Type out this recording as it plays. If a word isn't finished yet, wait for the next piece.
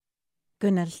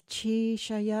Gynnal-chi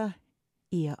siaya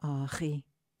ia achi.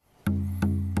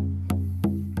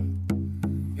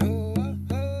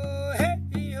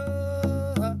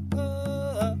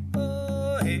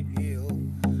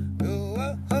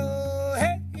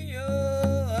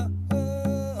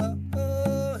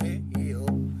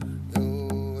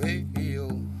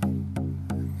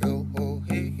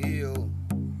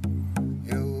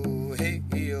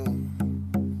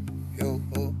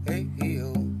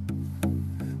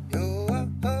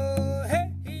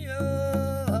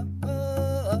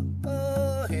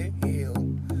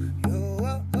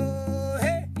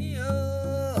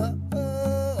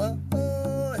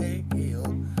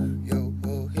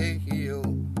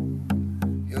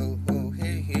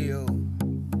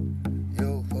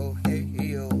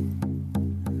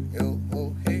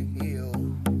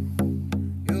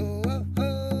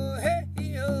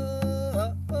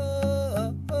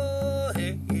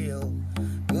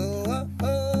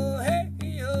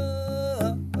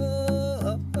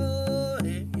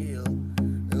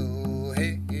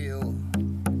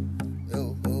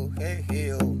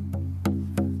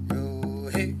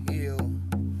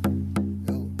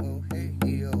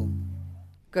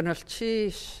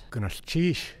 Gynnal-chish.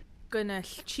 Gynnal-chish.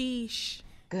 Gynnal-chish.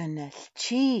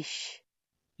 Gynnal-chish.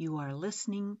 You are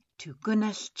listening to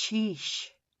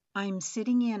Gynnal-chish. I'm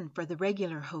sitting in for the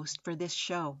regular host for this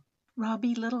show.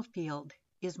 Robbie Littlefield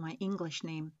is my English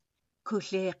name. At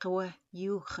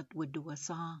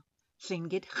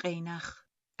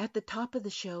the top of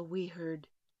the show, we heard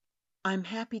I'm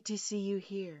Happy to See You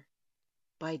Here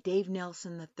by Dave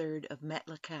Nelson III of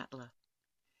Metlakatla.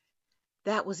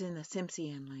 That was in the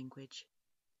Tsimshian language.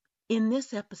 In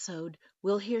this episode,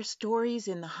 we'll hear stories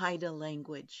in the Haida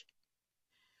language.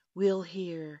 We'll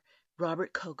hear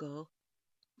Robert Kogo,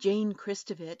 Jane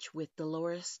Kristovich with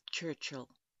Dolores Churchill,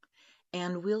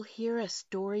 and we'll hear a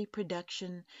story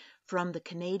production from the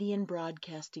Canadian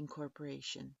Broadcasting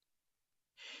Corporation.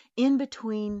 In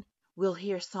between, we'll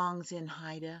hear songs in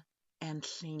Haida and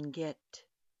Tlingit.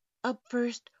 Up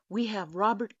first, we have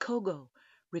Robert Kogo,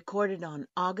 recorded on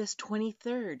August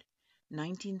 23rd,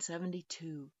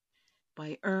 1972,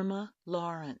 by Irma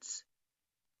Lawrence.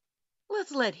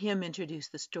 Let's let him introduce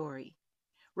the story,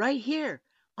 right here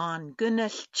on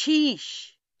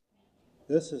Gynnal-chish.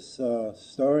 This is a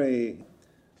story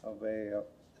of a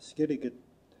Skidegate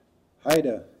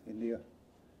Haida in the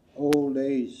old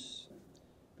days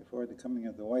before the coming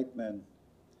of the white men.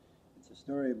 It's a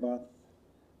story about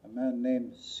a man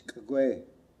named Skagwe.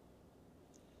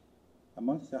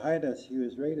 Amongst the Haidas, he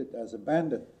was rated as a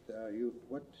bandit,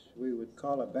 what we would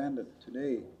call a bandit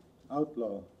today,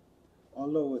 outlaw.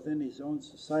 Although within his own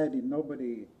society,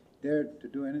 nobody dared to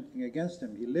do anything against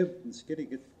him. He lived in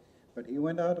Skidegate, but he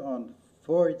went out on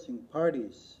foraging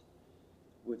parties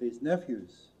with his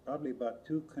nephews, probably about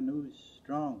 2 canoes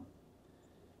strong.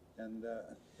 And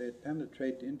they'd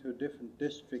penetrate into different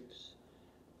districts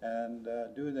and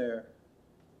do their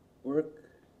work,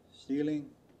 stealing,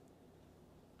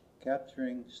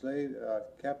 capturing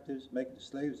captives, making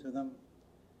slaves of them,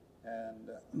 and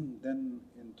then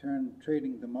in turn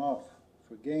trading them off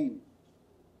for gain.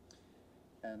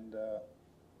 And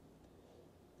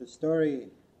the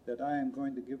story that I am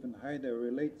going to give in Haida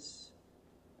relates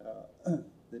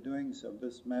the doings of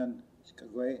this man,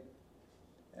 Skagwe,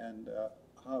 and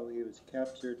how he was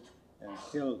captured and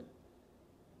killed.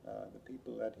 The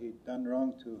people that he'd done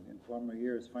wrong to in former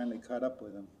years finally caught up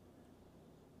with him.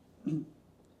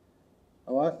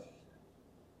 Awak,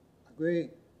 Agwe,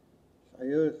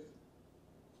 Ayuth,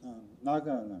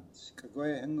 Naga,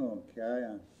 Skagwe Hengo,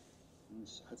 Kiaya,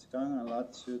 Hatskanga,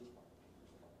 Latsut,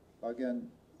 Bagan,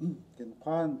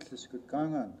 Kinpan,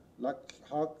 Tliskukangan, Lak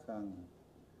Hakan,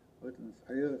 Utlan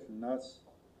Ayuth, Nats,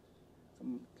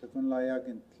 Tlakun Layak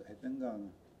in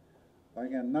Tlengang,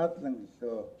 Bagan Natlang, so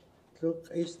Tluk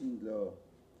Easton Law,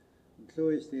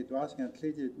 Tluis the Dwaskan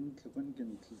Tlited,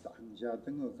 Tlukunkin,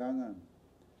 Tlanjatango Gangan.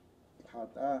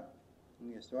 Hata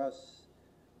Niswas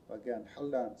Bagan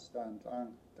Haldan stand lang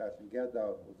that and get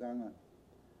out Uganga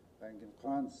Bangan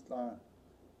Kans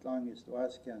lang is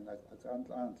Waskan like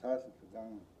Antlan Tassel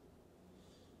Uganga.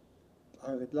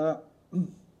 Agitla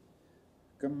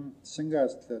come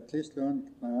singers the Tlislon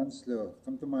Nanslo,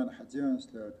 come to man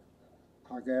Hajianslo,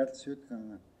 Hagar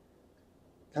Sutganga.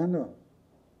 Tano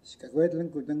Skagwedlin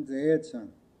couldn't get some,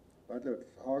 but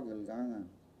Hogel Ganga.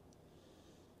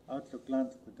 Outlook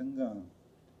land Kudunga.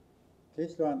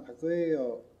 Tislan Agueo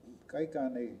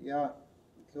Kaikani, ya,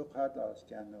 look hard as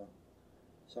cano.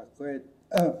 Sakwet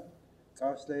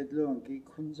Kauslade Lung, Gi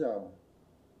Kunzao.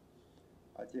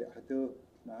 Hadu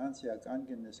Nancy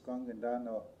Agangin is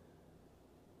Gongandano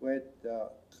wet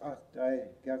Katai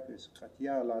Gakus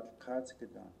Katia Lat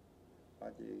Katskidan,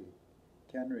 Adi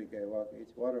Canriga walk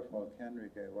each waterfall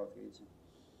Canriga walk each.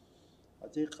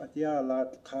 Adi Katia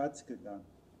Lat Katskidan,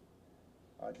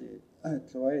 Adi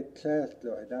Tloy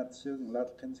Tlo, that Sugan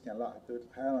Lat Kinskan Lat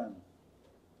Highland.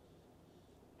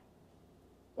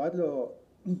 Wadlo,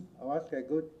 Awatka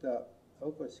good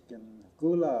Okoskin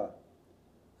Gula.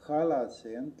 Khala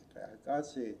sent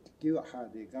Gasi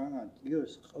Hadi Gangan,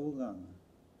 Gius Kogan,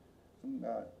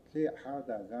 Clear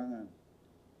Hada Gangan.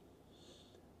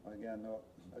 Again,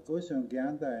 a Gosum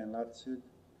Ganda and Latsud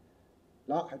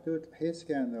La Hadut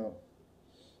Heskano.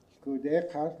 Could they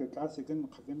cast the classical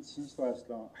Hagan since last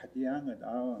long Hadiang at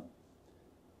our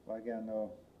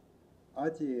Wagano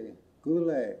Aji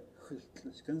Gule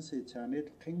Skunsi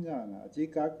Chanit Kingang,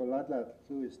 Ajika Kolatla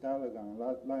through Stalagan,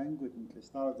 Languid and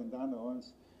Stalagan down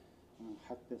once.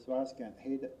 Haktes waskan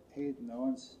heid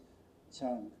noons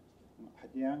chang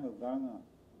hadiang uganga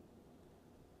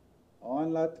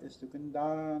on lat is to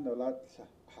kundan o lat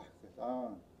hakes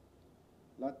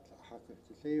lat hakes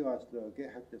to say was lo get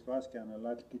haktes waskan o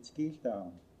lat kitskil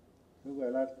down who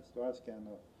lat is waskan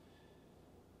o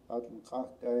lat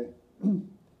kach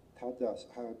tadas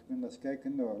hat kun das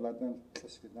keken o lat dan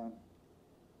kiskedan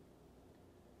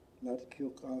lat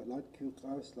kuk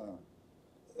ausla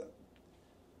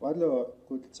Wadlo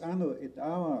good Tsano it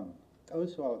awan,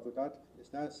 Kauswal good at is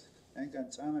das Engan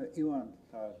Tsano Iwan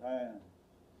Tahayan.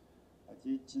 A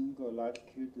Jingo Lat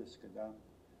Kutus Kadan.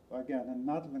 Wagan and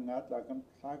Nadling at Lagam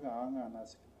Plaga Angan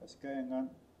as Kayangan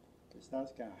is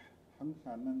das Ga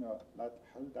Hamkanan or Lat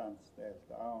Haldan State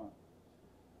Awan.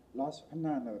 Las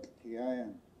Hanano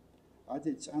Tiayan.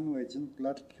 Adits Anwe Jint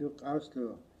Lat Kuk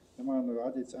Auslo, the man who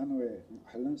Adits Anwe,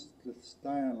 Halens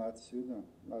Stein Lat Sudan,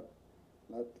 Lat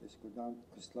is Gudan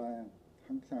Kuslayan,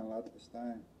 Hamklan Lat is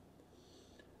dying.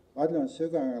 Wadlon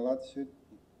Sugang Lat Sud,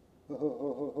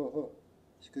 ho,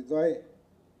 Skagoi,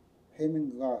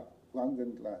 Heminga,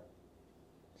 Wangandla,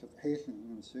 Hasten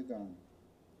and Sugang.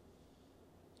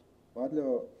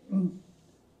 Wadlo,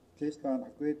 Tislan, a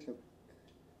great look,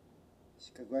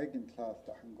 Skagwagan class,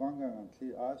 the Hangwanga and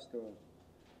Tea Asto,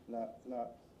 Lat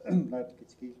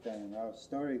Kitskita, and our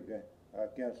story,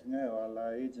 Gasnga, or La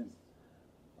Agent.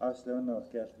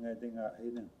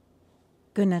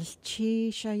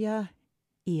 Gunalchi Shaya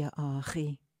Ia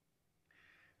Achi.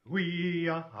 We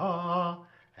are,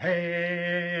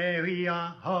 hey, we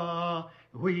are,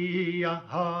 we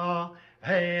are,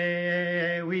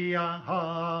 hey, we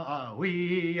are,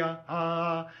 we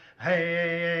are,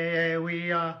 hey,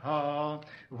 we are,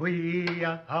 we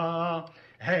are,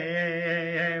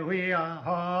 hey, we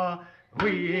are,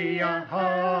 we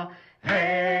are,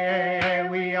 hey,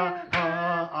 we are.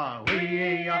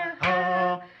 We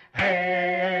are,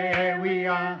 hey, we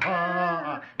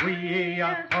are, we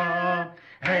are,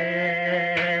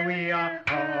 hey, we are,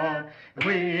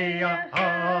 we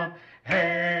are,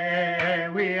 hey,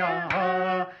 we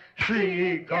are,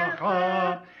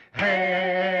 Shikaha,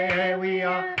 hey, we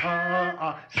are,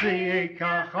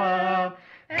 Shikaha,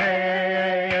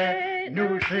 hey,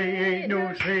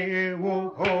 Nusi,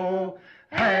 woo-ho,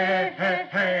 hey,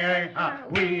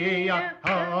 we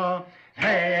are.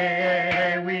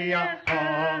 Hey, we are,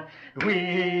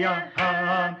 we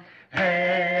are,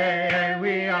 hey,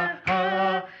 we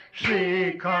are,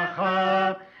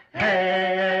 Shikaha,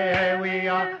 hey, we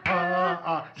are,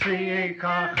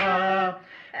 Shikaha,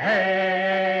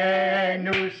 hey,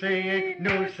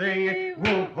 Nusi,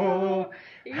 woo-ho,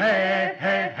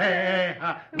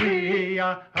 hey, we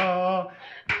are,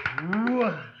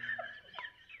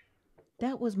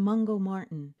 That was Mungo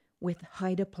Martin with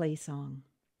Haida Play Song,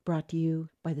 brought to you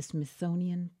by the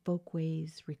Smithsonian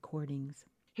Folkways Recordings.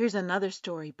 Here's another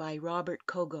story by Robert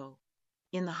Kogo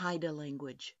in the Haida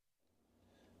language.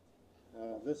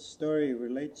 This story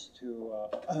relates to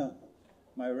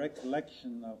my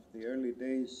recollection of the early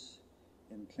days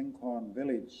in Tlinquan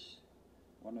village,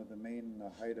 one of the main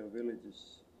Haida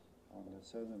villages on the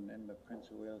southern end of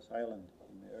Prince of Wales Island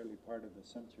in the early part of the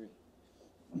century.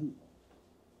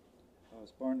 I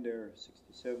was born there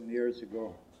 67 years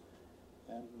ago,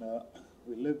 and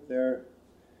we lived there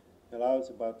till I was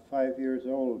about 5 years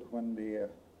old when the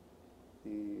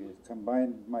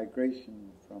combined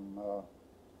migration from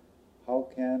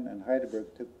Haukan and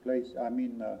Heidelberg took place.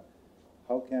 Haukan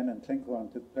and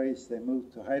Tlinquan took place. They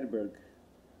moved to Heidelberg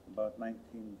about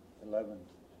 1911,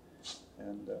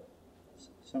 and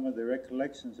some of the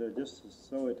recollections are just as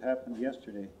though it happened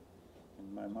yesterday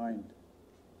in my mind.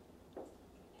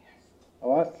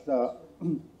 What's the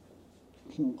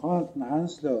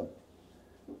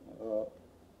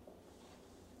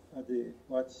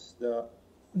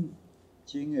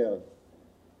Jingel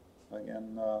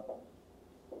Again,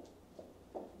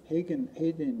 Hagen,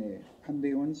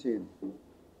 Andy Unsin,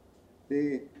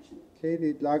 they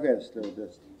Katie Lagas, the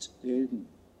Eden,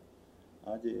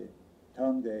 the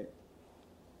town they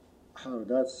how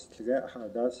that's to get how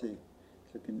that's it,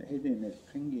 looking Hagen is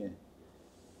Kingy.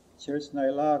 Church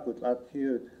Naila could lat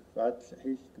here, got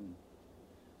Hagen.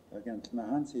 Against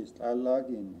Nahansis, I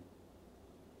login.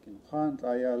 Can can't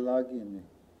I login.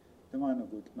 The man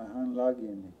of good Nahan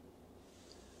login.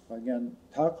 Again,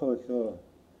 taco so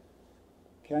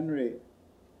Kenry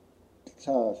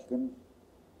Charleston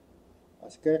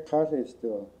as get cartes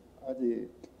to Adi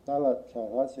Dalat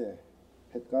Charase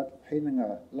had got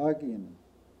Heininga login.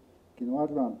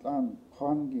 Ginwadland land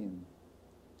Kongin.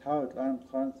 Tout land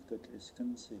constant is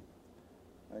consi.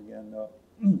 Again,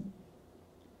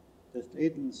 das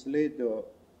Eden Sledo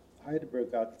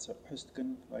Heidelberg at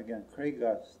Pustgen, again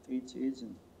Craigas, each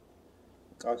agent,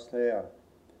 Gaslea,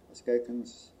 as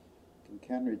Gekens can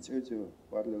Kenridge Uzu,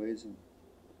 Wadloisen.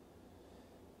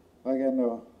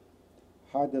 Again,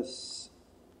 Hades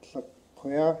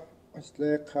Tlakoya,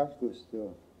 Asle Cargus,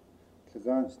 the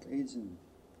Tlagans agent,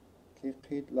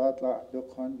 Kikit Latla,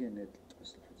 Dokongen, it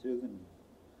Zugen.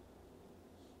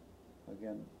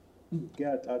 Again,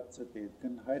 get at the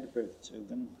Can Heidelberg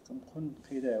children, come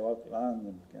Kide walk long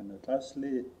and can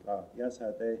lastly, yes,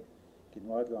 I day, can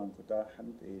Wadland to that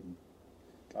hand in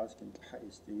Glaskin High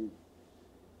Steed,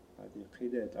 at the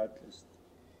Kide at least.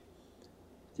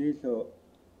 Jito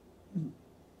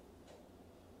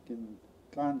can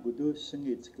clan Budu sing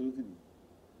it Gilgan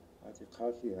at the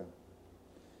Katia,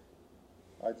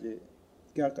 at the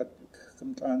Gakat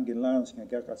come Tangin Lance and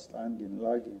Gakat Stangin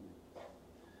Lagin.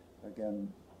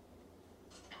 Again,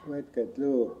 wait, get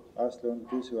low, Aslon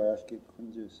Gusu Aski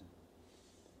Kunjus.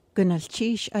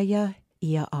 Gunalchish aya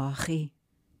ia achi.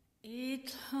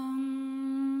 Itlum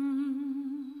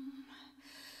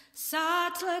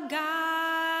Satlagai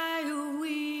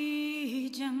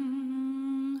Wijang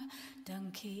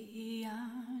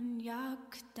Dankian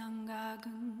Yak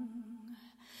Dangagung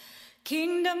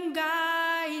Kingdom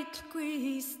Guide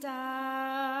Quista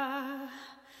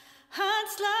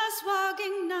Hans las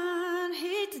walking nan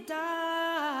hit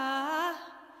da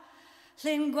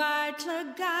Linguai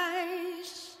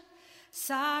tlagais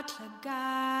sa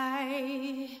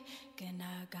tlagai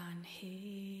Genagan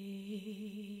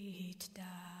hit da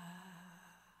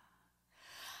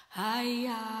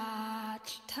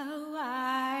Hayat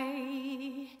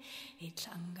tawai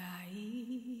itlangai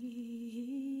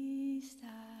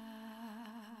sta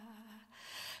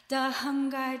Da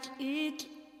hangait it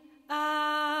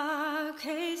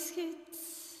Keskits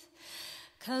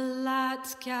Kalat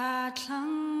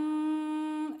Katlang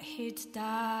Hit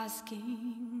das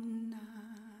Ginan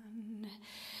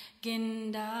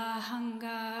Ginda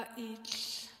Hanga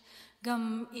Ich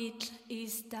Gum Ich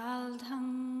is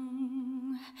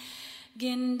Daldang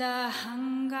Ginda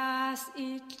Hangas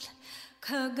Ich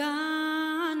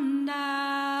Kaganda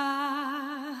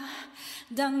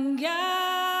Dangya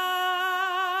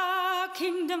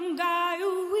Kingdom Guy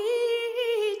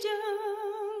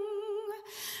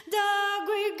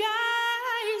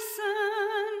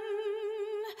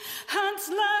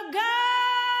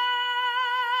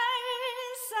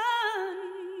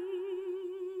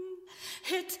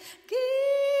Hit Gisam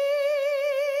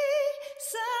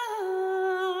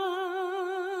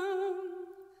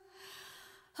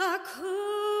Akul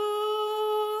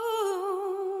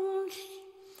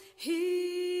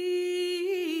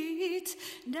Hit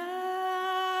Da.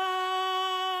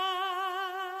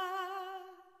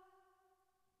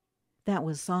 That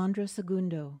was Sandra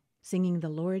Segundo singing the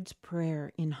Lord's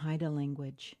Prayer in Haida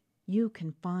language. You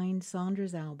can find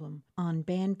Sandra's album on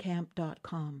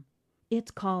bandcamp.com.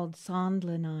 It's called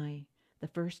Sandlanai, the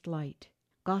First Light,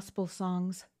 gospel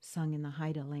songs sung in the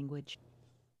Haida language.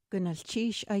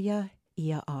 Gunalchish aya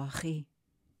ia achi.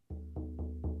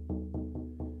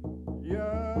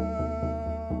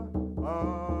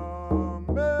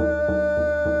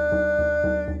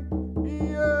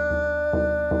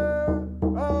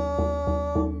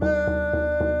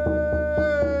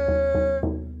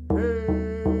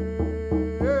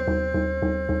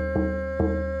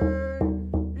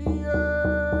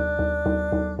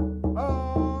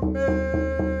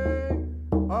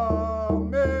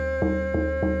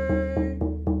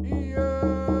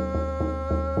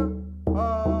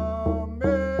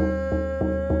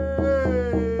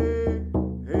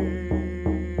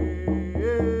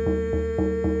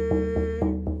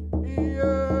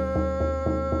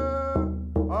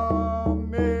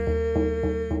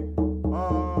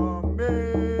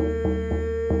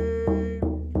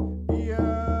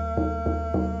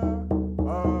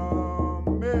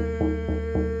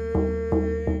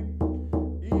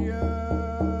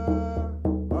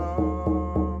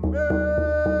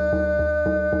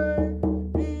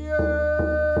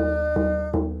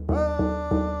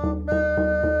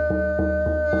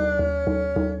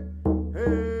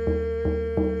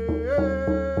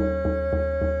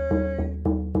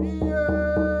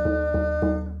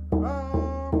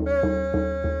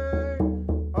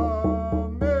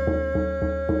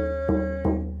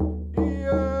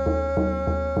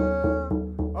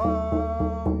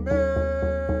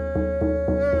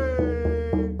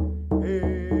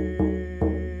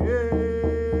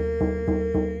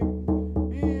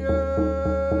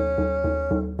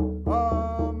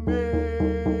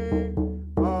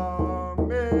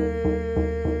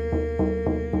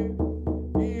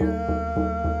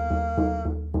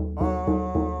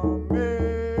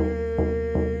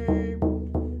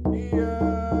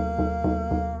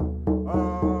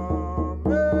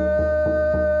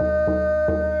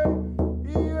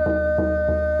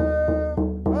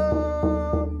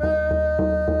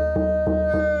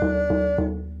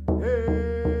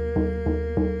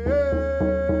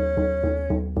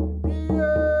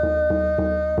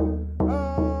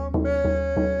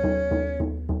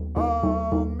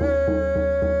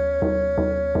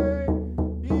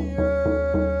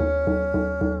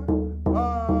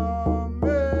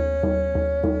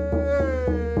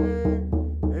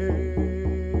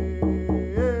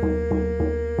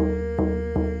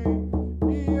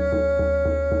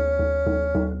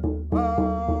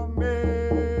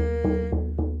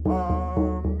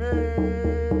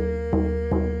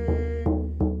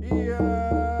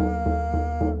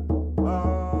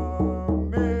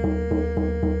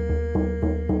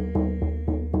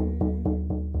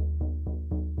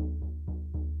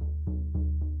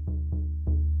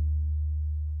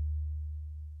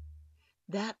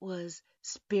 That was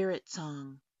Spirit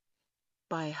Song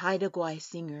by Haida Gwaii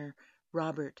singer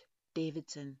Robert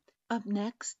Davidson. Up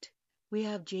next, we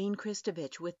have Jane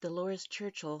Kristovich with Dolores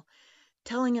Churchill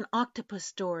telling an octopus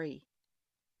story.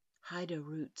 Haida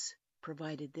Roots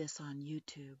provided this on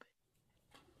YouTube.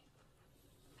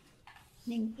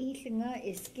 Ning isinga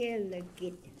iskele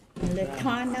legit le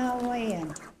tana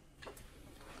wayan.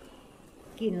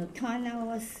 Kino tana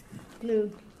was glue.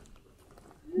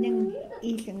 Ning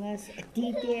isingas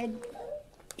deed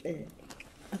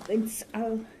against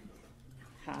al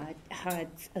had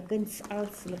against al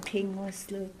the king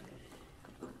was lu.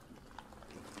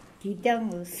 Die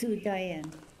dang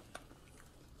sudayan.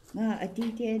 Nga a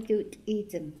deed dut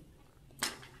eaten.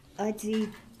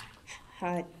 Aji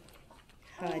had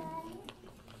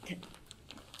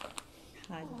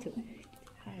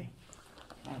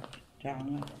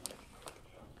down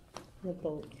the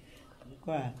boat,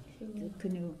 what? the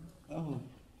canoe. Oh,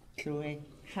 Chloe.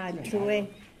 Had Chloe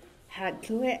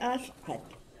as had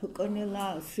hukonu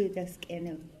lao sudas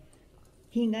canoe.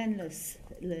 Hingan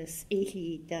les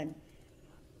ehi dan.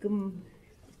 Gum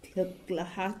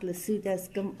lahat le sudas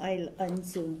gum ail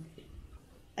anzun.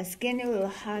 As canoe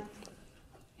had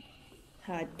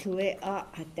Chloe a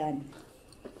hadan.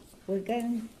 We're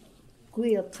going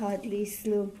Gwil Codley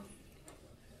Slow,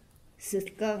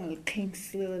 Sutgang King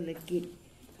Slow Legit,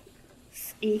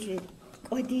 Eated,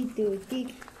 Odi do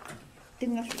dig,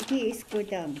 Ding of Days go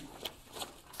down.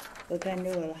 We're going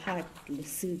to hat the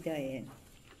Sudayan.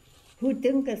 Who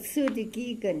dunk a Sudi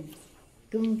Gigan,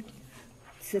 Gum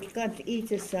Sutgang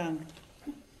eat a song,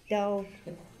 Thou,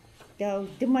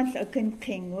 the month a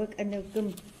king work and a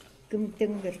gum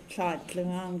ding the clot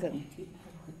langangan.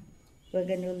 We're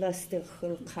going to lose the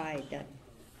whole kaida.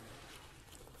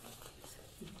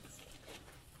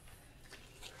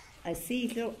 I see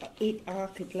you eat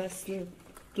arcade last year.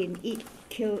 Can eat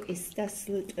kill is that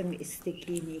slut and is the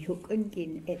guinea hook and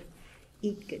gin it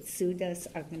eat get sudas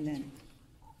agnan.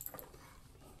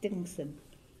 Dingson.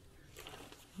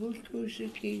 Who's goes to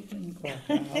keep and go?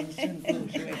 Howson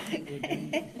goes with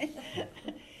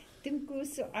Dim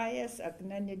goes to ayas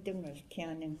agnan dingal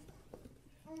canning.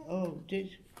 Oh, did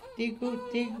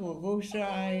go so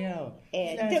I know.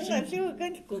 Dingal you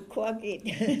can go quag it.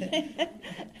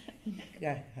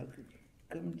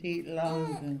 Come to eat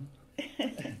long.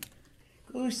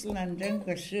 Goosland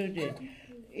dingle suited.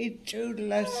 It too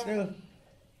less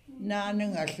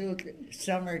nanning a suit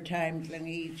summertime lang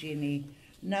eating.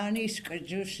 Nanny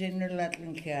juice in the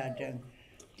Latin cadang.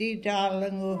 Di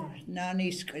darling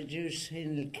nanny juice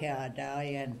in the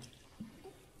cadayan.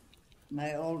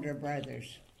 My older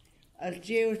brothers. I'll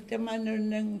do the man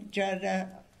and jada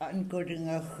ungooding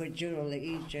a hujul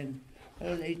eating.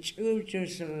 It's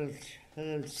just a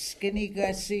skinny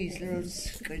gussies, little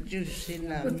juice in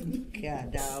the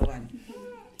cadawan.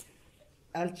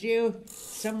 I'll do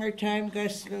summertime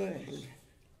gus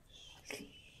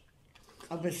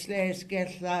of a slash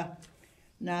get la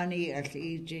nanny at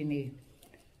eating.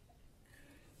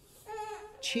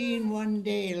 Chin one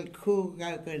day il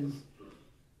kugagan.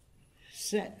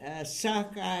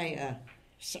 Sakaya,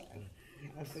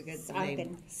 I forget the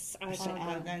name.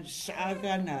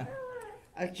 Sagana.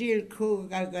 A jil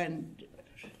kugagan,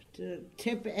 the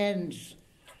tip ends,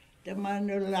 the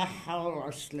manula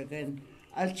howlagan.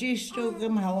 A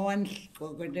jistogum hawan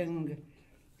gogading.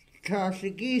 Toss a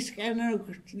geese canner,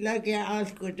 laggy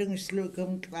out gooding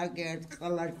slugum, clagget,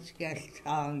 colored get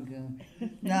tongue,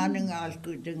 nanning out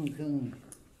gooding.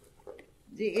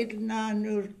 The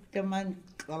itnanur the man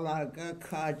kalaga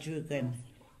kajugan.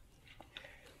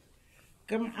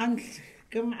 Come on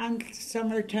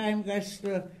summertime gas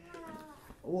the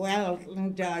well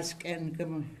and dusk and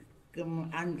come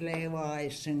andle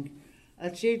wise and a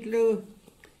chitlu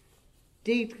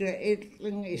deeper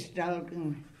itling is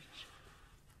dalgan.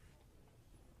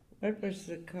 What was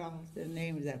the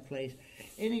name of that place?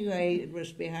 Anyway, it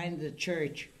was behind the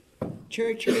church.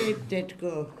 Church gate did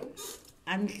go.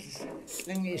 And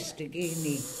is the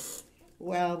guinea.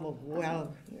 Well,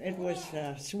 it was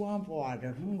swamp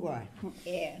water.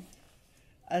 Yeah.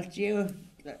 I'll do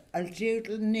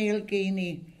the Neil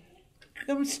Guinea.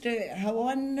 Comes to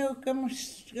Hawan,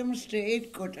 comes to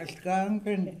it good as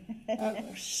gangan.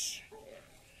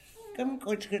 Come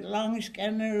good to long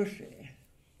scanner.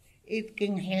 It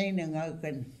can hang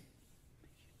open.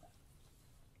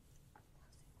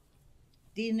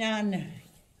 Dinan.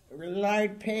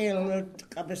 Lard pale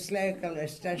up a slackle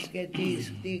as get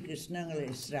these diggers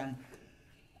nungless rang.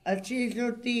 A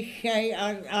chill the hay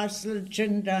asl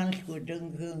chindan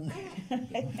goodung.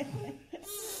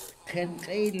 Can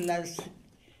tell us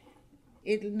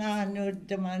it na no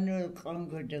the manual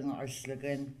congodung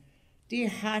aslagan. Die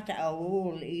had a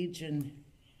whole agent.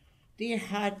 Die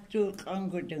had to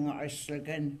conquering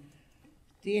Arslagan.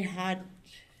 Die had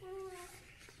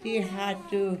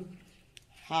to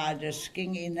had a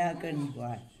sking in agan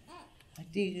what.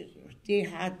 Die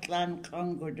had land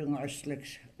conquering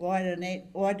Arslags.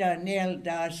 What a nail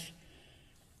das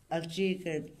als je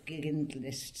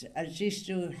gegentlist. Als je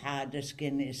to had a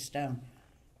skin is down.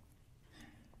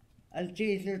 Als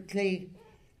je clay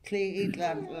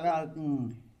Idland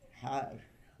lagen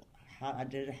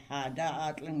had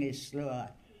atling is slow.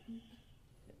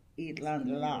 Idland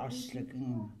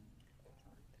lastligen.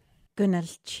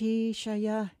 Gunnalchi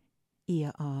Shaya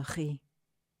Ia Achi.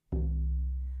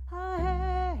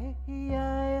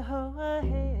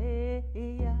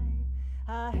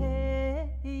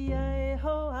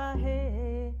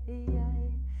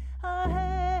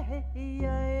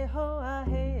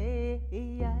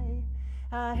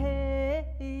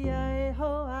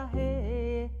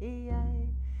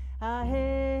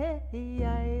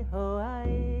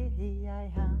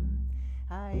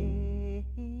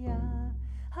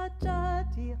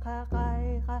 Hajati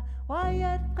qaqayqa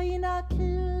wayat qina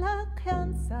killaq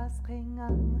yansas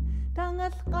qingang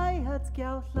tangal qayhat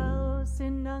gyawlaw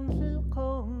sinang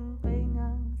lilqong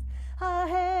qingang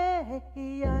ahe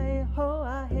ay ho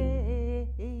ahe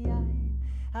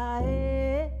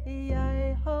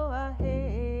ay ho ahe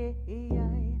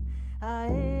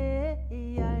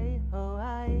ay ho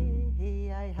ay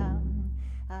ham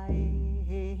ay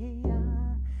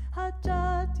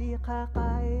hajati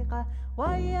qaqayqa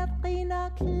wayaqina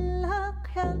klaq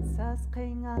yansas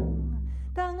qingang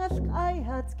tangal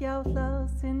qayhat gyawlaw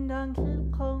sindang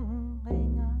lilqong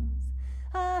qingang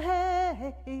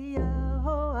ahe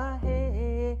ho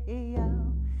ahe ay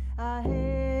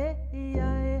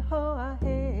ho ahe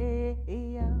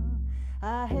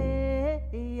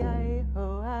ho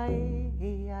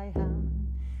ay ham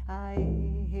ay.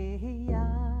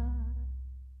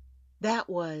 That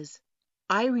was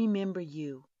I Remember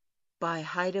You by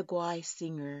Haida Gwaii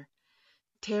singer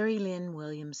Terry Lynn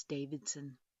Williams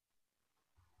Davidson.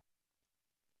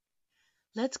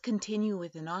 Let's continue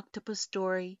with an octopus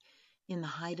story in the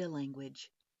Haida language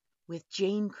with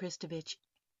Jane Kristovich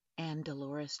and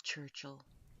Dolores Churchill.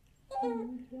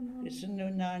 Isn't no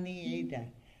nani Ada?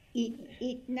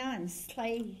 It nan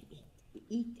slay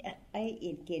it I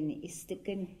again is the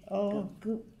gun. Oh,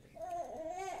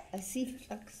 I see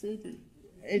flaxudi.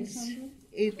 It's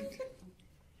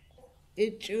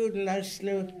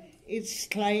Laslo.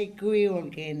 It's like we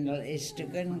again is the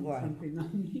gun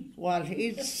one. Well,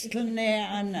 it's the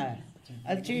Anna.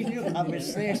 I'll tell you, I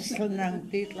was listening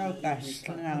to like a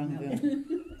slang.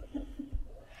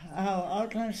 How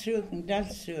outland soup and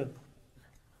that soup.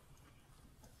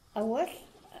 I was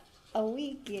a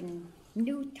week in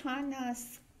New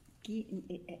Tanas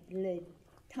le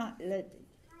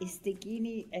is the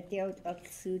guinea at the out of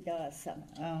Sudasam.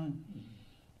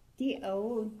 The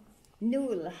old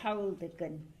Nul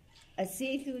Howldegan, a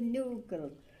setu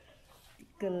nugal,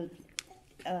 the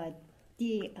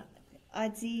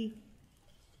Adzi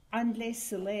Anle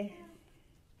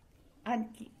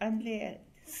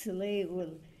Sele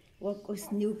will walk us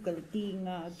nugal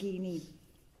dinga guinea,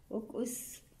 walk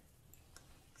us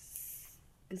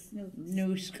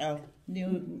new scow,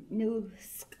 new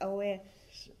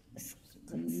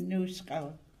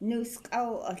scow. No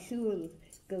scow a soul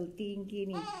go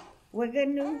dingini. We're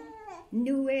gonna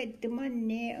new it the man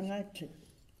near to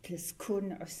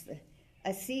schoon us.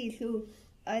 I see who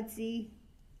I see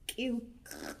you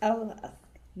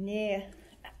near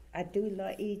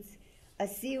Adula eats. I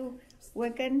see we're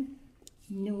gonna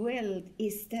Noel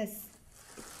is this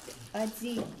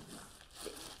Adzi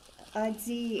I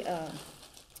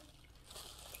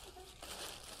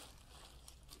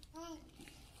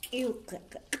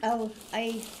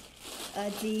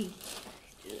Adi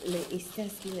le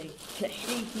istas le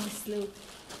tashrikin slow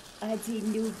Adi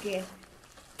nuge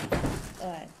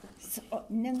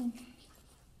nung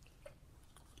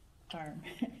arm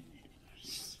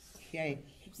Yay.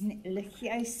 Le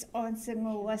hiais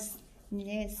onsengo was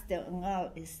nesta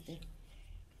ngal este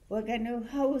waganu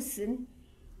hausen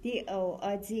di o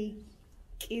Adi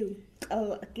kiu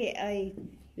ke I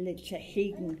le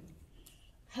tashrikin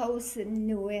Hausen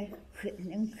nur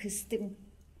in Christen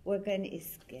Wagan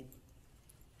ist gen.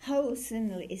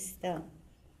 Hausen ist da.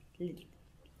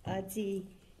 Adi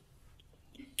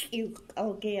Gel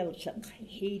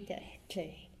Hida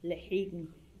Lehigen.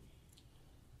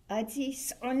 Adi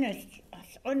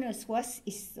honest was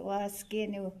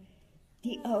genu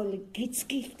die Aule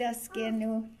Gitzkich das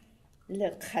genu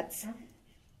le Katz.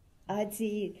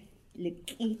 Adi le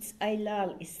Kitz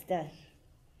Eilal ist da.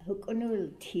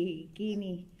 Hukonul ti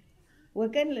gini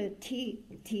Wagan le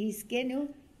tis genu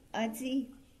azi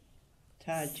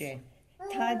Taje.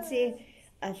 tadze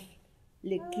al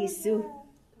le kisu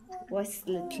was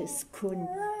le tis kun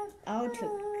out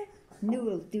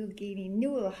nuel dugini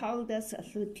nuel haldas a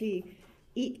lutli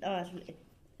eat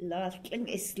la kling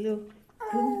islu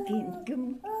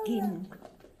gumgin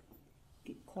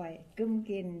quiet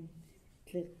gumgin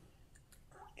le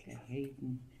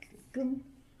Kahayden. gum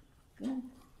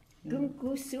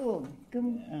gusum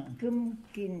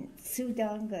gumgin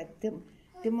sudanga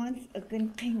deman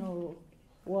agan kingo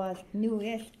was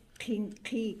nuel king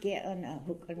ge ana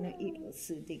hukana eat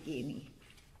sudegini.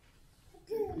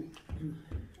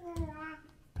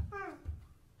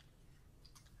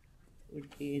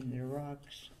 Would be in the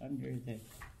rocks under the.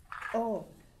 Oh,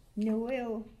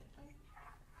 Noel.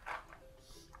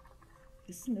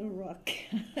 It's no rock.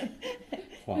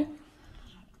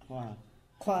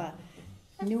 Qua.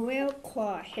 Noel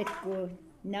qua hetgo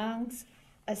nangs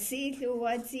asilu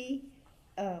wazi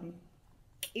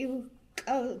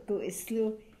go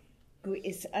islu go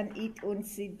is an eat on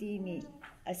sidini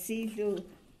asilu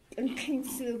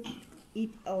unkinslu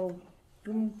eat o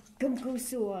gum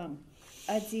gusuang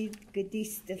azi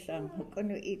gedistelang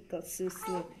hokono eat go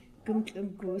suslu gum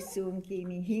gusuang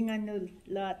kini hingano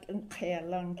lat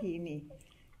lang kini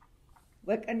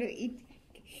wak ano eat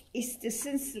is the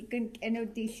sense eno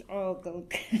dish orgel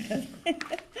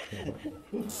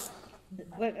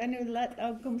wak ano lat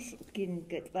agum skin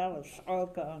get lawas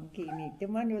organ kini the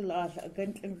manu lat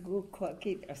agant gu kwa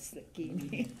kit as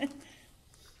kini.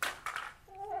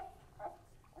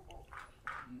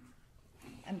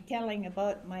 I'm telling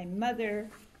about my mother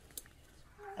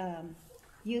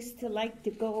used to like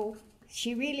to go,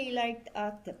 she really liked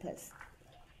octopus.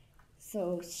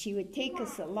 So she would take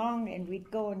us along and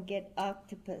we'd go and get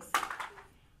octopus.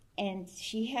 And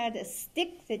she had a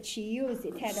stick that she used,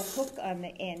 it had a hook on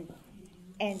the end.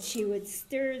 And she would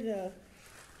stir the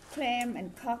clam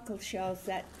and cockle shells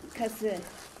because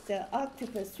the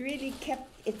octopus really kept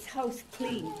its house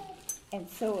clean. And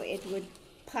so it would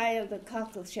pile the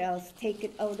cockle shells, take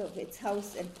it out of its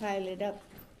house and pile it up.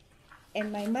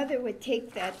 And my mother would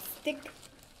take that stick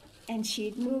and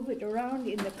she'd move it around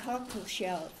in the cockle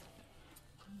shells.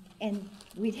 And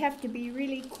we'd have to be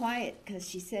really quiet because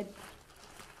she said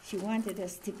she wanted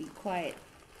us to be quiet.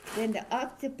 Then the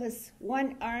octopus,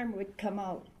 one arm would come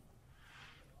out.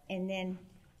 And then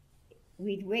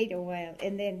we'd wait a while.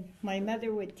 And then my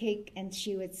mother would take and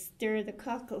she would stir the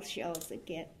cockle shells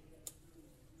again.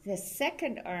 The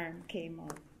second arm came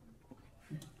out.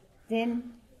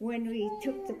 Then when we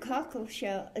took the cockle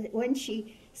shell, when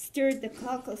she stirred the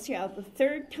cockle shell the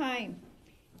third time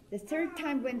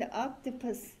when the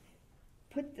octopus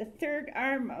put the third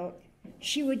arm out,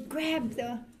 she would grab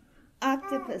the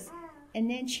octopus and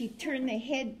then she'd turn the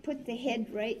head, put the head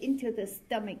right into the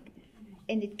stomach,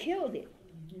 and it killed it.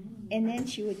 And then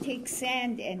she would take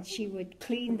sand and she would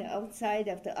clean the outside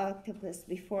of the octopus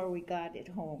before we got it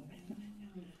home.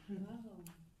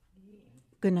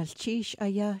 Gunalchish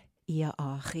aya ia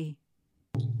achi.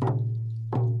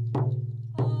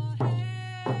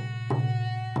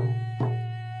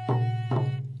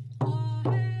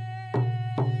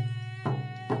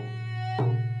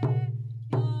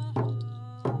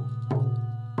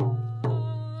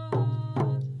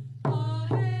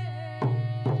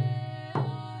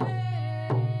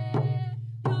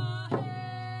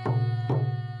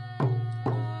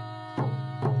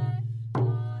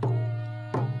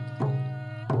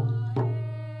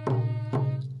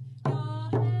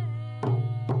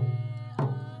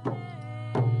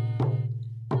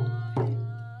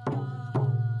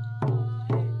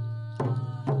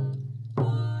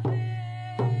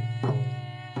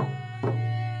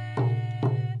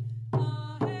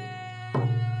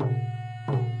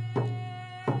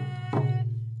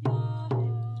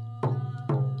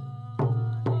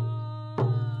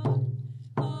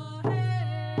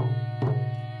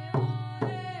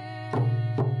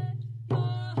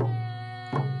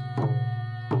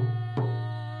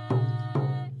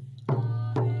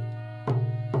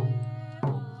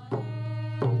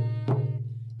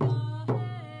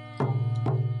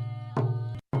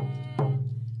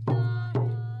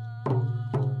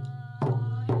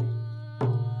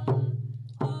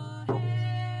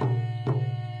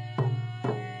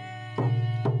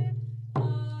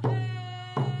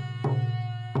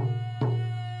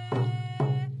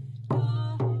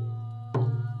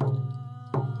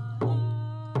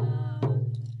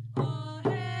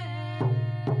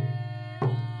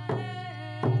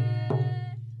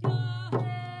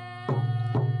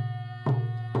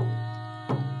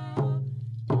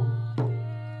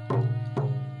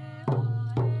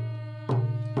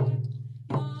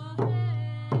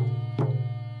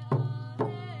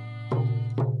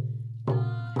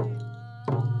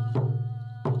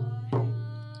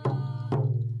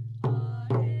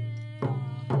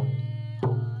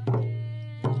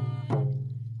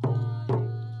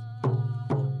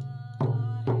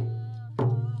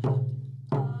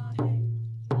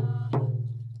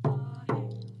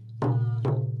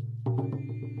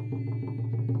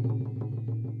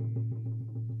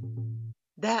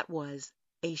 That was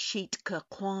a Sheet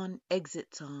Kwan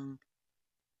exit song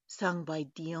sung by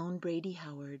Dion Brady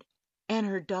Howard and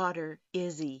her daughter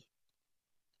Izzy.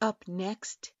 Up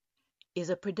next is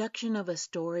a production of a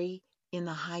story in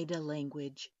the Haida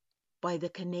language by the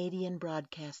Canadian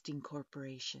Broadcasting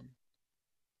Corporation.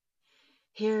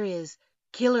 Here is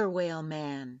Killer Whale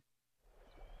Man.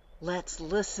 Let's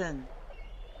listen.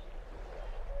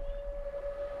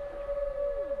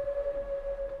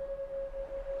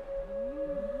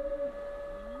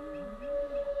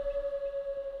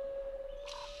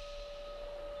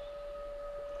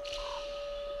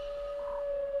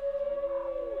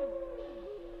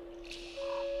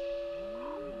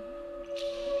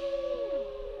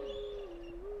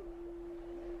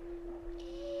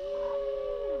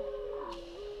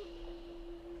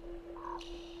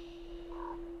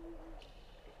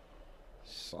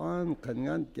 San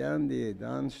kangan kyandi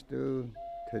dance to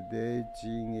today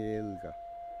jingelga.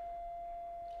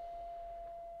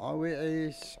 Awe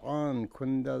is on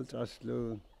kundal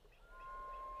taslu.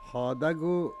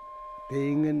 Hadagu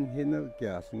dingen hinu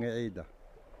gas ngaida.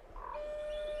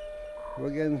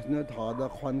 Wagen not hada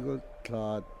kwango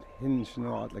klad hins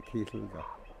no at la kiselga.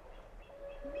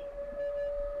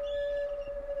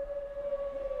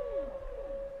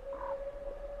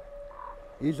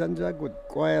 Isanja good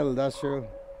quail dasho.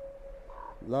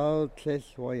 Lao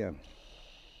Tles Wayan.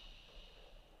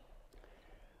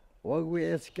 Wagwi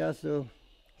eskaso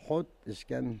hot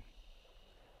iskan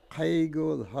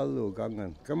kaigul halu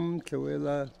gangan. Come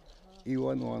Klawela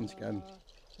Iwan one scan.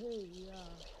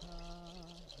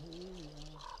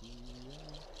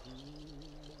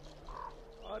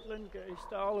 Adlan ke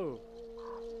istalu.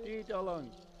 Di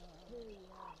dalang.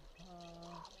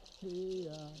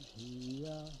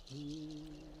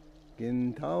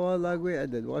 Gintawa lagwi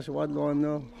edad was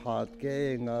wadlono hot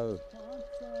ke ngal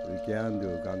ugyandu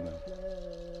gangan.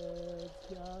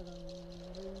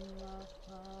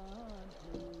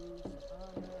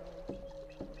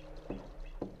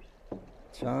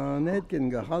 Chanet kin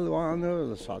ga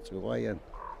halwano satsu wayan.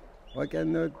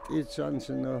 Wakenot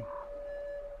itchansino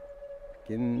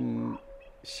kin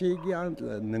sigiant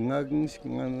la nangagin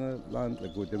skingan lant la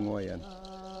gudeng wayan.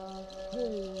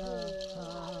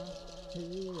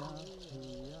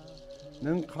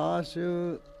 Nang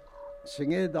kasu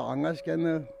singe da angas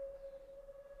kena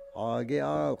age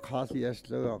a kasi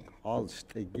eslo al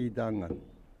stegi dangan.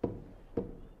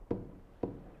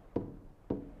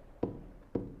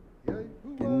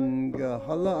 Kinga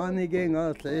hala anige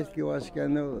nga tleski was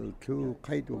kena tu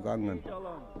kaitu gangan.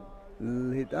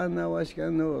 Hitana was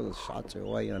kena satse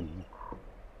wayan.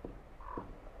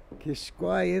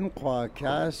 Kiskwayin kwa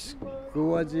kas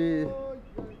kuwaji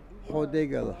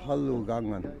hodegal halu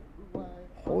gangan.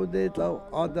 Hode lau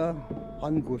ada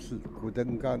angusl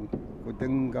kudengangan.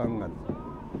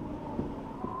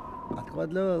 At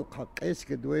kwadlo kakes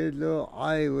kedwelo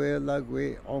ay we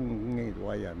lagwe ongngid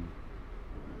wayan.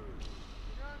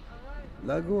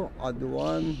 Lagu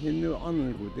aduan hinu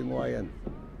anul kudeng wayan.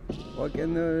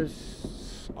 Wakenus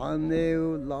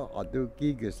aneu la adu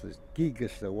gigas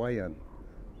la wayan.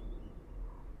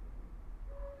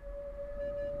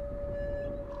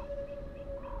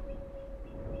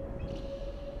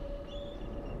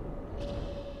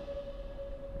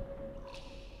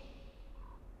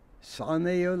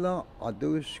 Saneyola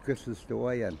adus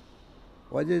kuslstuwayan.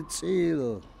 Wajid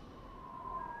sil.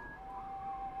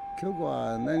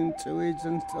 Kugwa nang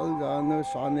tsuwijin stilgano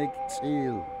sanik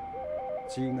sil.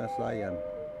 Jingaslayan.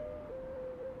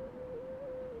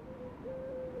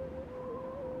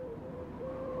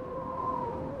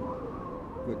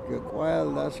 Good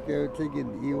kwal lasko tigin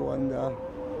iwanda.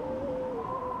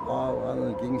 Wow,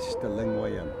 ang gingstalang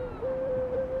wayan.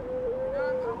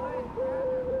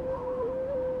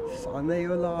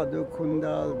 Saneyola adu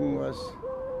kundal was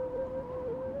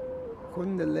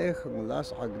kundelechung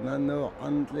las agnano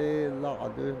antle la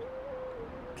adu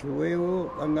kluewu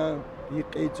langa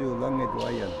iqeju langed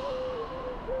wayan.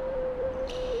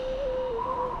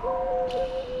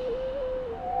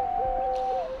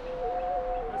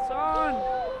 Hassan!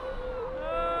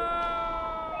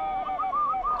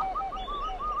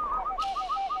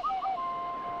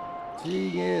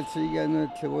 Sige no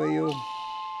kluewu.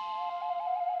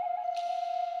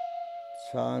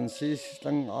 Sansis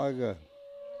lang aga.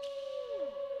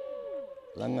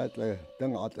 Langat le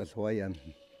dang atas wayan.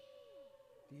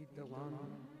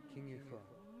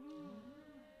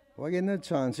 Wagena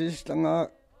chances lang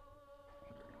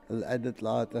adat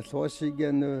la atas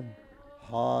wasigen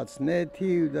hearts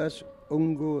native das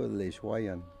ungu les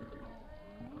wayan.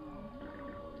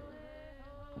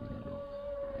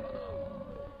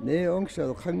 Ne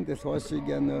ongsel khang des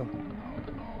wasigen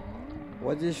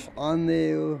Wajis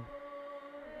aneu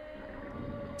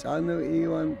Tanu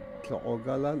iwan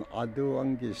tlogalan adu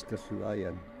angis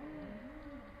tesulayan.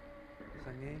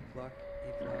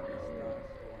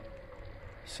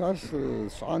 Sas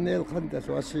sanel khantas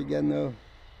wasigano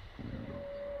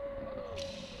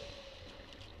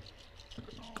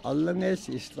allanges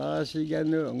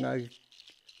islasigano nga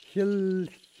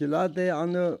hilade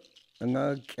anu nga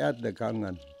kyat de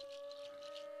kangan.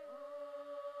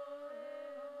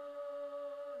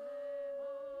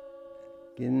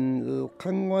 Kin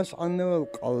kangwas anu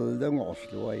kaldang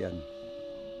osluayan.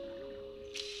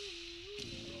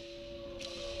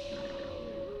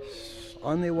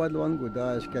 Ani wadwan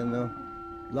gudas kano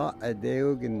la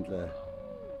adeo ginla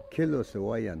kilo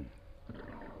suwayan.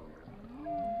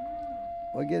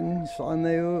 Wagin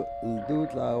sanayo ldut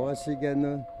la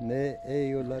wasigano ne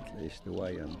eyolat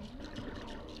istuwayan.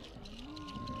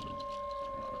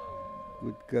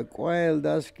 Gudka kwail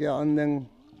das ke andang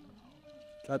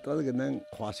tatal ganang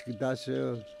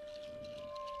kwaskidaso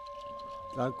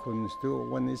la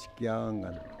kunstu wanis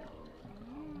kyangan.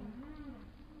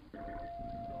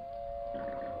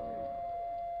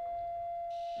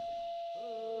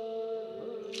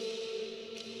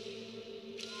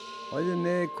 어제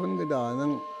내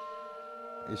건그다는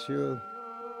이슈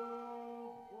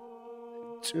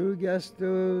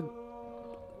쭉야스도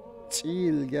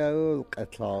찔겨울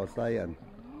까ట్లా사얀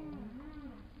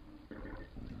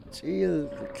찔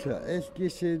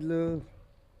에스키실로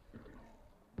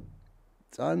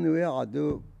잔왜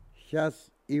아두 샤스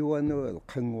이원을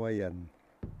강와얀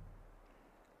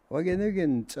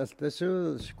와게너긴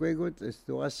짤다수 스괴굿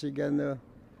스와시가너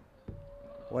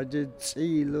어제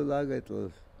찔로 라게도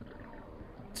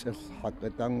찔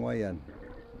학당와얀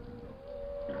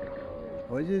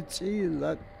어제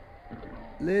찔라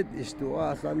렛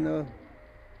이스투아산노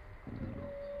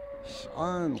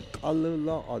산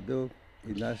칼룰라 아두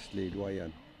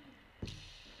이나슬리와얀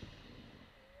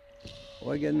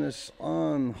와겐스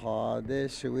안 하데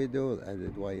스위도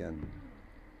아드와얀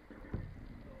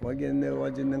와겐네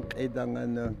와진는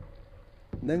깨당한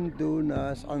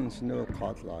능두나스 안스노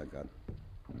카틀라간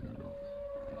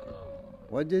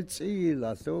Wajit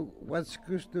sila so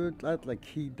waskustut lat la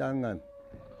kidangan.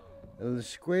 El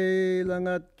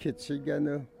skwelangat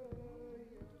kitsigano.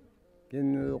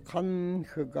 Gin kan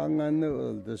gegangan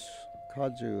el dus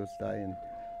kaju stein.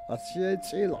 Asiet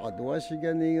sil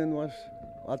adwasiganingen was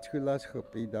atkulas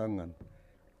gepidangan.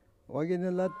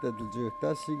 Wagin lat dat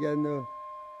juhtasigano.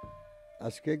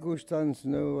 Aske gustans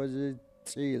no wajit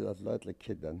sil lat la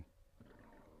kidan.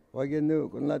 Wagin no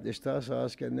lat istas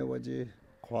askano wajit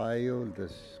과일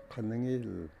듯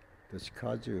가능일 듯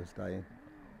가지고 있다잉.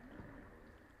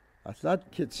 아슬랏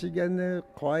키치게는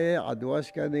과에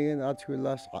아두아시가능은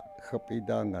아츠글라스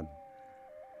흡이당한.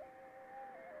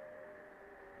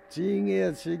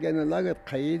 지잉에 시게는 라긋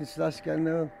가인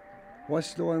슬라시가는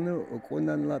와슬로와는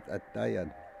우코난랏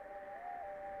아따얀.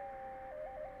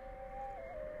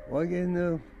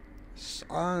 와게는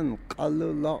산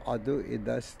깔루라 아두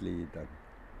이다슬리단.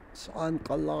 산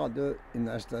깔라 아두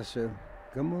이나스타스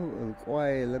Kamu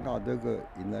kuai langa dogo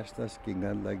inastas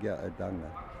kingan lagi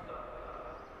adanga.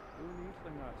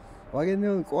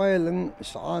 Waginu kuai lang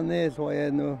saane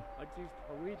soyanu.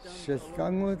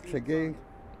 Seskangu tlege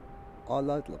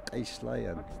alat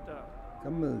kaislayan.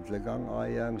 Kamu tlegang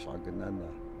ayang saganana.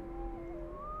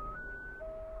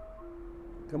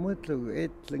 Kamu tlu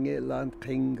etlinge land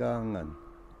kingangan.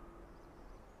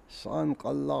 Saan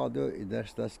kallado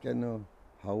inastas kanu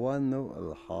hawanu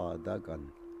alhadagan.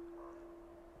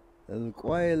 El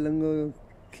kwaelangu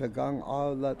tlagang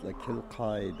awlat la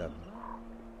kilqaidan.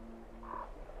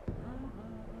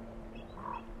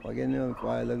 Wagenu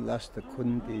kwaelang lasta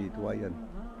kundi dwayan.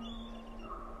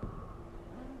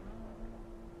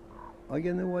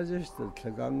 Wagenu wazista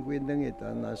tlagang gwindang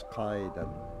itanas qaidan.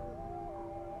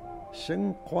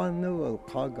 Sing kwanu al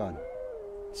qagan.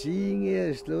 Jingi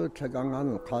eslo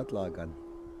tlagangan al qatlagan.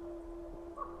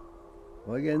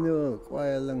 Wagenu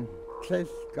kwaelang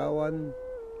tles kawan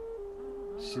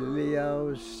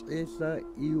Siliaus isa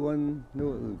iwan no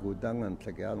gudangan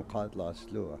tlagaan qatlas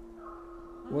lua.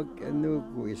 Wag anu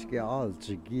ku iske al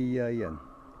tsigiya yan.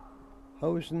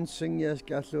 Hausen singyas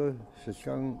kaso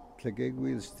siskang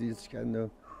tlagegwil stils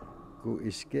kano ku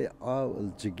iske al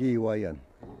tsigiwa yan.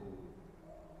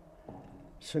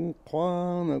 Sing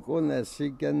kwan ako na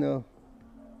sigano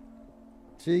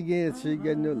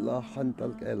sigano la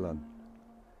hantal kelan.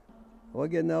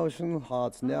 Wag anu sin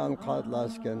hats nean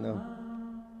qatlas kano.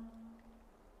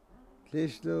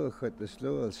 Leslo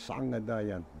khateslo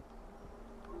sangadayan.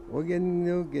 Wagin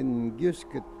nugin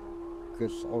gyuskit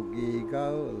kus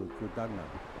ogigaw kutanga.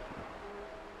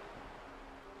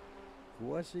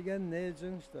 Kuasigan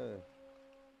nejungsta.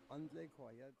 Andle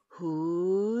quiet.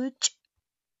 Hooch.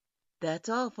 That's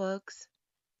all, folks.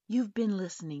 You've been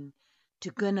listening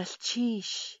to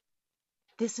Gunalchish.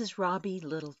 This is Robbie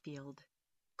Littlefield.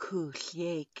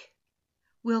 Kuliek.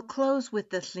 We'll close with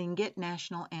the Tlingit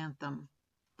National Anthem.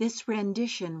 This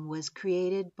rendition was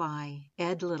created by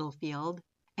Ed Littlefield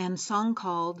and song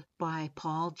called by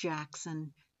Paul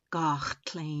Jackson, Gach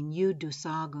Klein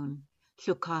Yudusagun,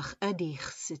 Llukach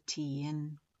Adich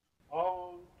Sitien.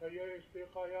 On tayesh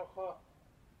lichayacha,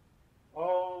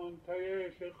 on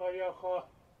tayesh lichayacha,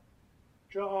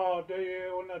 ja'a deye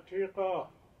unatika,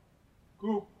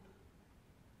 goop.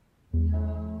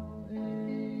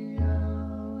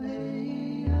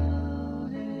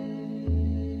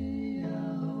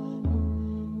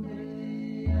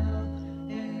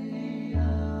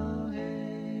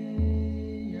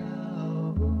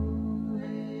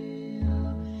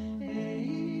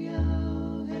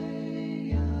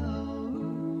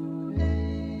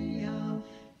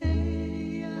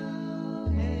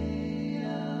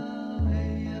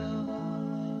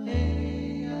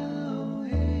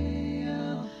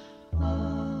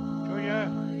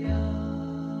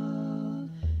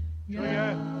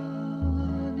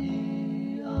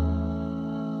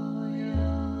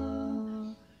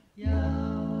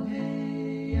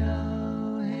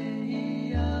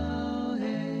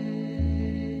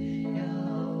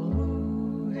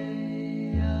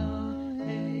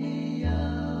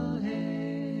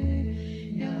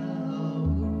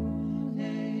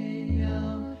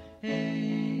 Hey!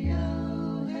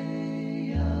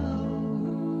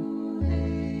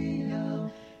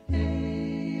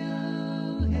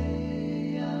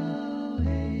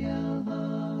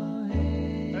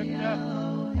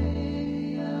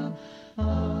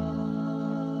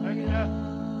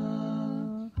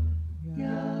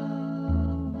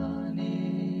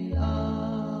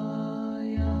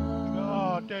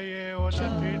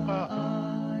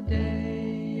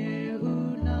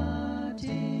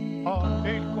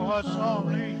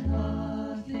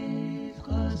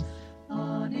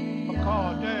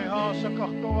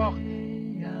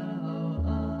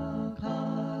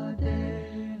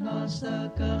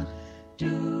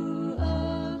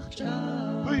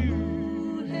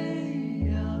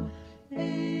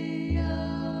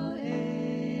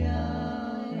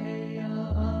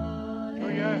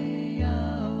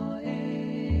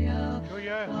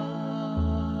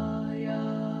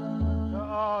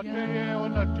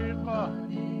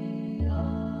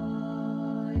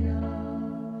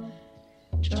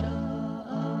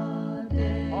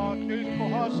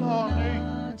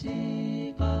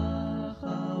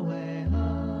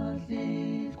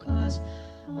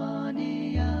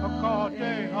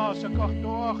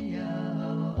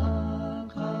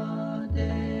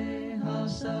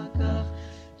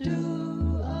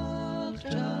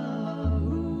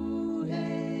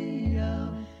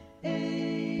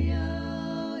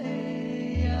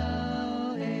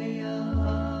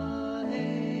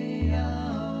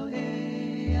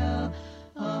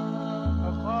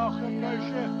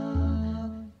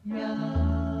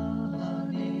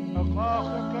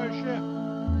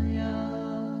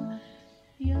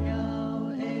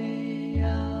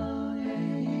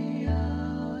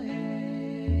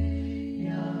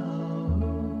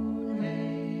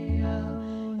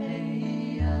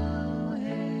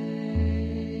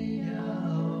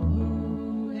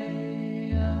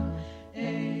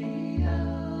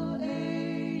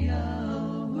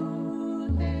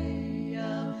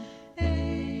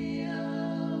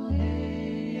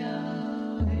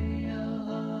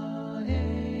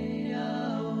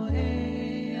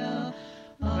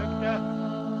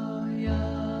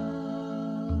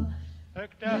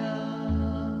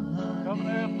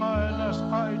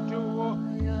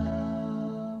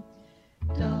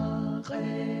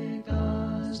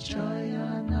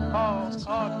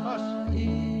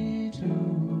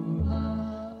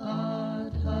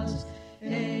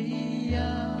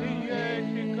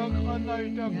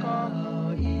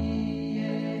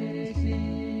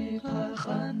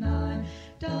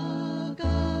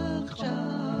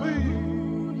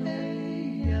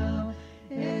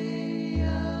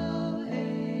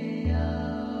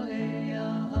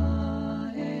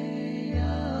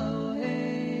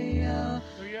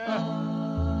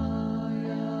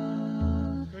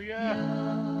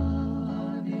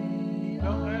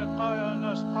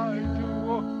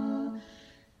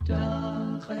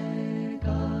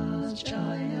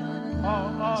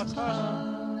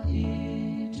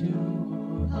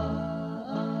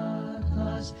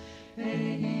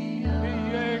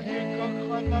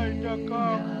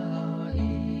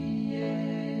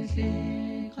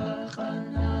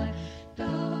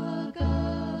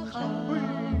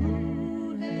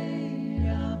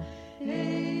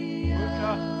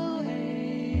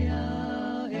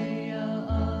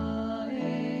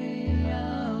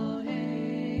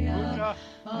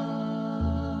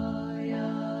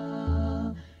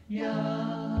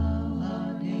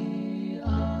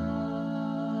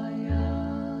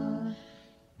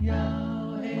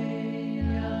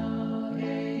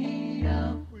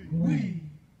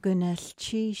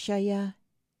 Gunalchi Shaya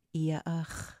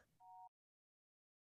Iaach.